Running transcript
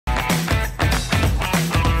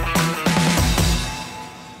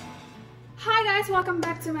guys! Welcome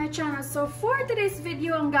back to my channel. So for today's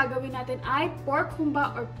video, ang gagawin natin ay pork humba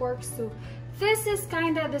or pork stew. This is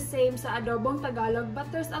kinda the same sa adobong Tagalog, but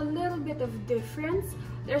there's a little bit of difference.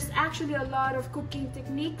 There's actually a lot of cooking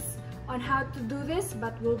techniques on how to do this,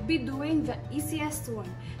 but we'll be doing the easiest one.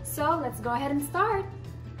 So let's go ahead and start.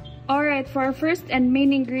 Alright, for our first and main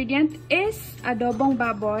ingredient is adobong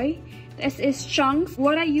baboy. This is chunks.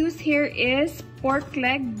 What I use here is pork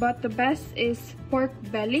leg, but the best is pork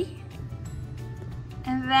belly.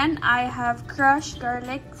 And then I have crushed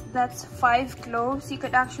garlic, that's 5 cloves. You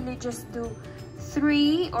could actually just do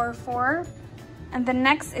 3 or 4. And the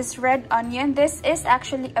next is red onion. This is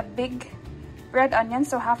actually a big red onion,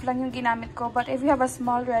 so half lang yung ginamit ko. But if you have a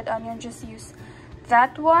small red onion, just use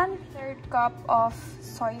that one. 1/3 cup of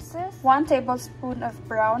soy sauce, 1 tablespoon of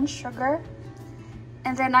brown sugar.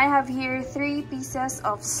 And then I have here 3 pieces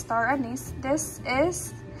of star anise. This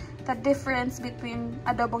is the difference between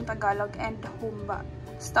adobong Tagalog and humba.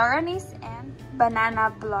 Star anise and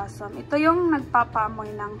banana blossom. Ito yung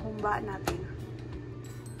nagpapaamoy ng humba natin.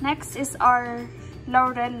 Next is our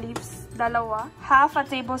laurel leaves, dalawa. 1/2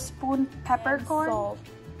 tablespoon peppercorn. Salt.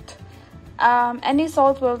 Any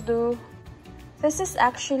salt will do. This is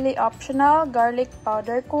actually optional. Garlic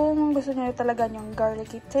powder. Kung gusto niyo talaga yung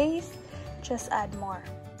garlicky taste, just add more.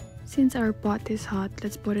 Since our pot is hot,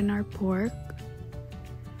 let's put in our pork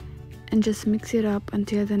and just mix it up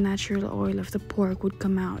until the natural oil of the pork would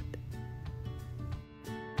come out.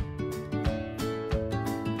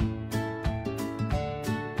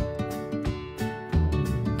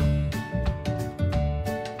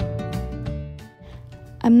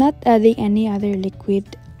 I'm not adding any other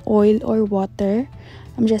liquid, oil or water.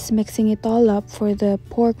 I'm just mixing it all up for the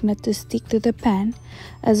pork not to stick to the pan,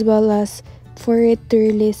 as well as for it to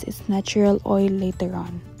release its natural oil later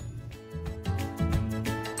on.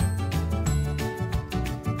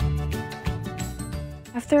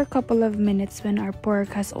 After a couple of minutes, when our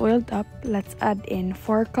pork has oiled up, let's add in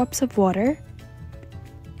 4 cups of water,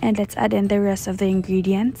 and let's add in the rest of the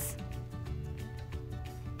ingredients.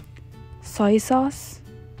 Soy sauce,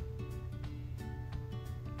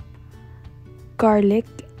 garlic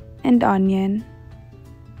and onion,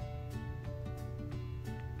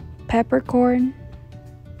 peppercorn,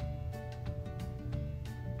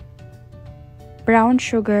 brown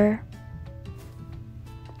sugar,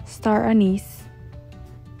 star anise.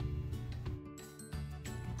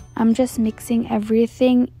 I'm just mixing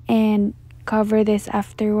everything and cover this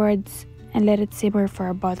afterwards and let it simmer for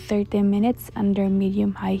about 30 minutes under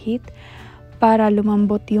medium-high heat para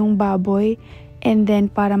lumambot yung baboy and then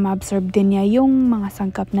para ma-absorb din niya yung mga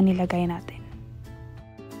sangkap na nilagay natin.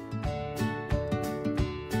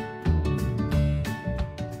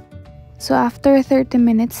 So after 30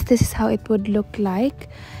 minutes, this is how it would look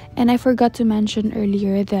like. And I forgot to mention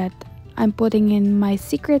earlier that I'm putting in my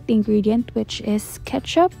secret ingredient, which is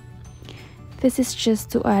ketchup. This is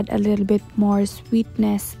just to add a little bit more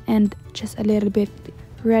sweetness and just a little bit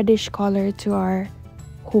reddish color to our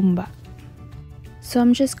humba. So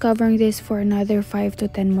I'm just covering this for another 5 to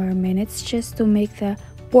 10 more minutes just to make the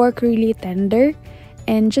pork really tender.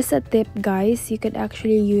 And just a tip guys, you could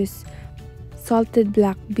actually use salted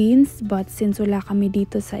black beans, but since wala kami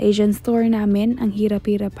dito sa Asian store namin, ang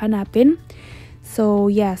hirap-hirap hanapin. So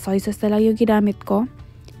yeah, soy sauce na lang yung ginamit ko.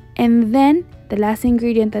 And then, the last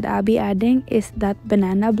ingredient that I'll be adding is that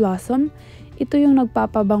banana blossom. Ito yung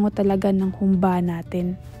nagpapabango talaga ng humba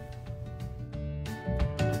natin.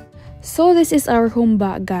 So this is our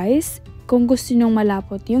humba guys. Kung gusto nyong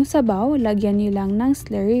malapot yung sabaw, lagyan nyo lang ng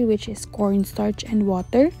slurry, which is cornstarch and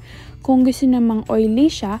water. Kung gusto namang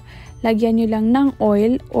oily siya, lagyan nyo lang ng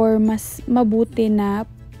oil or mas mabuti na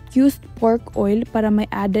used pork oil para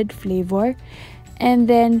may added flavor. And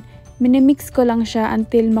then, minimix ko lang siya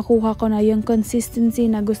until makuha ko na yung consistency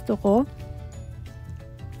na gusto ko.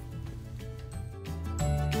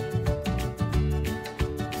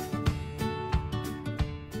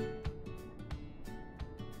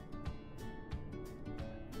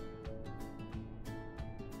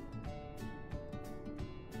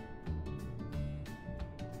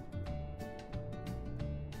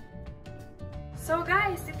 So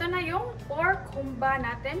guys, ito na yung pork humba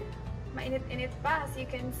natin. Mainit-init pa as you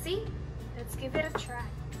can see. Let's give it a try.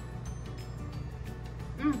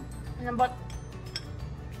 Lambot.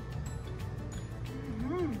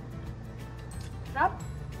 Sarap.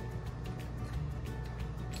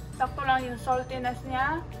 Sakto lang yung saltiness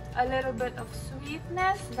niya. A little bit of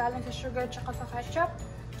sweetness galing sa sugar tsaka sa ketchup.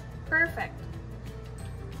 Perfect.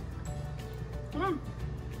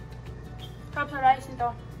 Sarap sa rice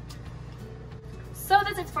nito. So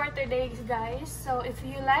that's it for today, guys. So if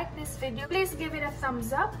you like this video, please give it a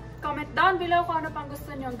thumbs up. Comment down below kung ano pang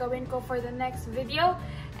gusto nyong gawin ko for the next video.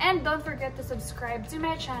 And don't forget to subscribe to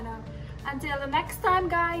my channel. Until the next time,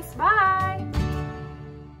 guys. Bye!